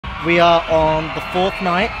We are on the 4th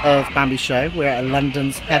night of Bambie's show. We're at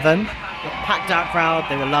London's Heaven. A packed out crowd,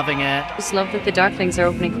 they were loving it. I just love that the Darklings are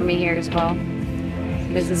opening for me here as well.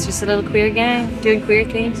 Because it's just a little queer gang doing queer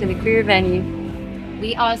things in a queer venue.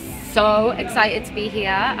 We are so excited to be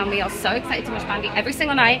here, and we are so excited to watch Bambie every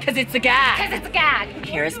single night because it's a gag. Because it's a gag.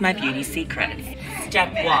 Here's my beauty secret.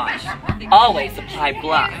 Step 1. Always apply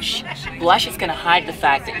blush. Blush is gonna hide the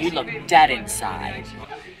fact that you look dead inside.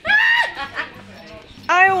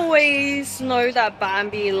 I always know that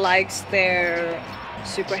Bambie likes their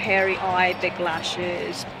super hairy eye, big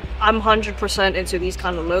lashes. I'm 100% into these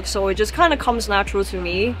kind of looks, so it just kind of comes natural to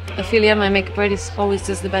me. Ophelia, my makeup artist, always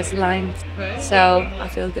does the best lines, so I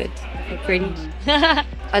feel good. I feel pretty.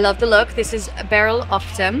 I love the look. This is Beryl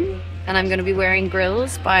Optim, and I'm going to be wearing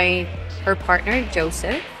grills by her partner,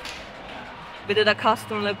 Joseph. We did a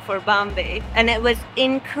custom look for Bambie, and it was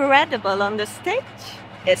incredible on the stage.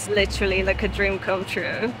 It's literally like a dream come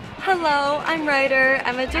true. Hello, I'm Ryder,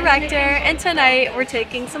 I'm a director, and tonight we're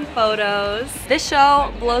taking some photos. This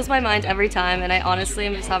show blows my mind every time, and I honestly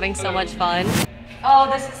am just having so much fun. Oh,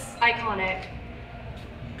 this is iconic.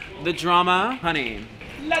 The drama, honey.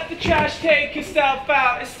 Let the trash take itself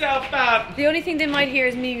out. The only thing they might hear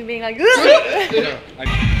is me being like,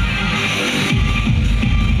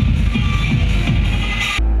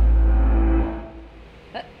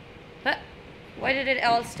 Why did it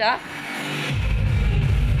all stop?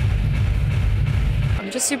 I'm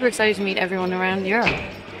just super excited to meet everyone around Europe.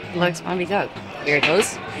 Likes Bambie go.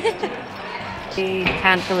 Weirdos. I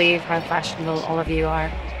can't believe how fashionable all of you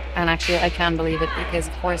are. And actually I can believe it because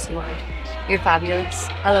of course you are. You're fabulous.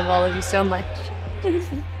 I love all of you so much.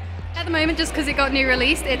 At the moment, just because it got new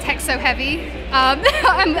released, it's Hex So Heavy.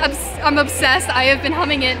 I'm obsessed. I have been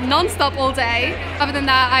humming it non-stop all day. Other than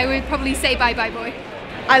that, I would probably say Bye Bye Boy.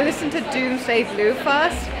 I listened to Doomsday Blue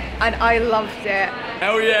first, and I loved it.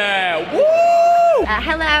 Hell yeah! Woo!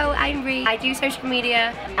 Hello, I'm Ree. I do social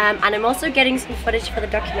media, and I'm also getting some footage for the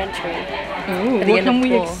documentary. Ooh, what can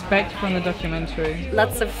we expect from the documentary?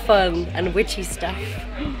 Lots of fun and witchy stuff.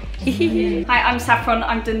 Hi, I'm Saphron.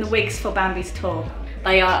 I'm doing the wigs for Bambie's tour.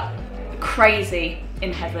 They are crazy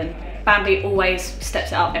in heaven. Bambie always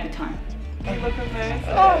steps it up every time. Oh, look at this.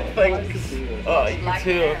 Oh, thanks. Oh, you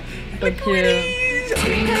too. Thank you. We're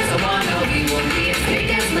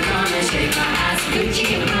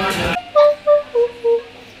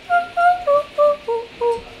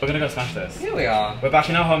gonna go smash this. Here we are. We're back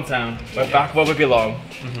in our hometown. We're back where we belong.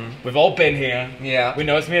 We've all been here. Yeah. We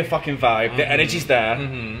know it's gonna be a fucking vibe. The energy's there.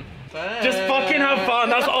 Just fucking have fun.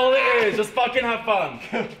 That's all it is. Just fucking have fun.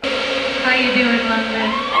 How you doing,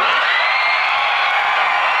 London?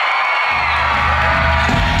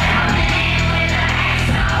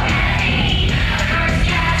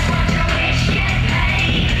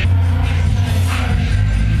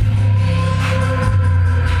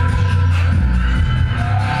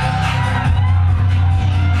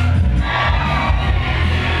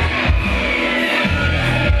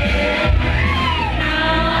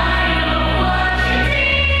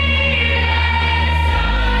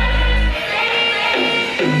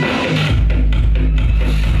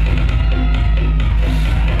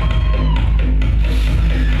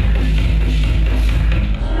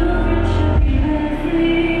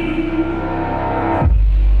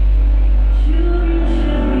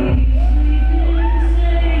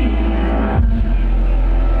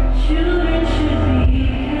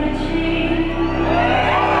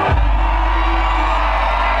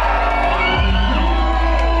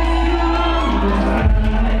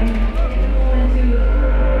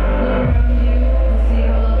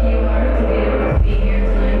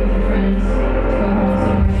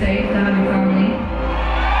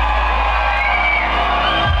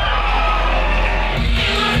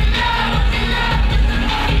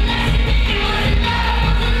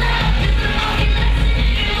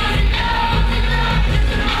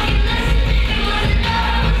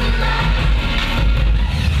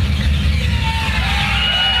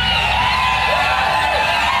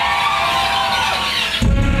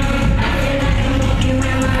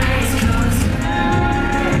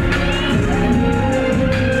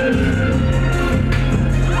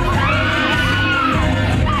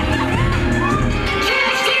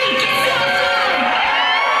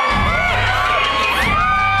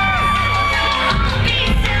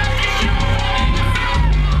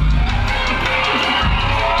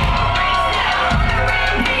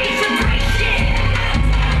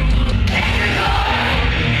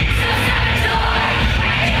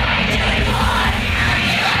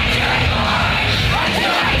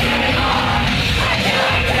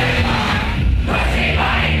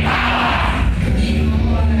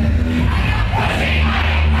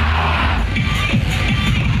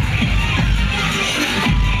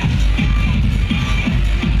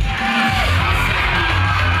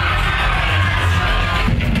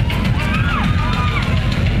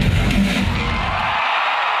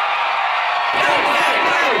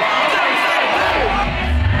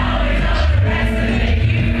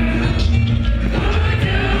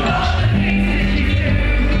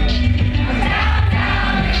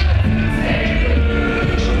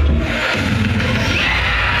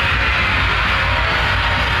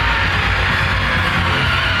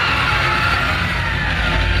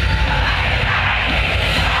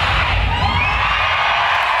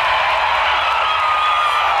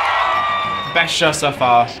 best show so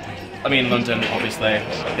far. I mean, London, obviously,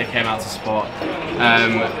 they came out to support.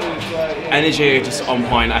 Energy just on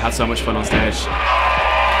point. I had so much fun on stage.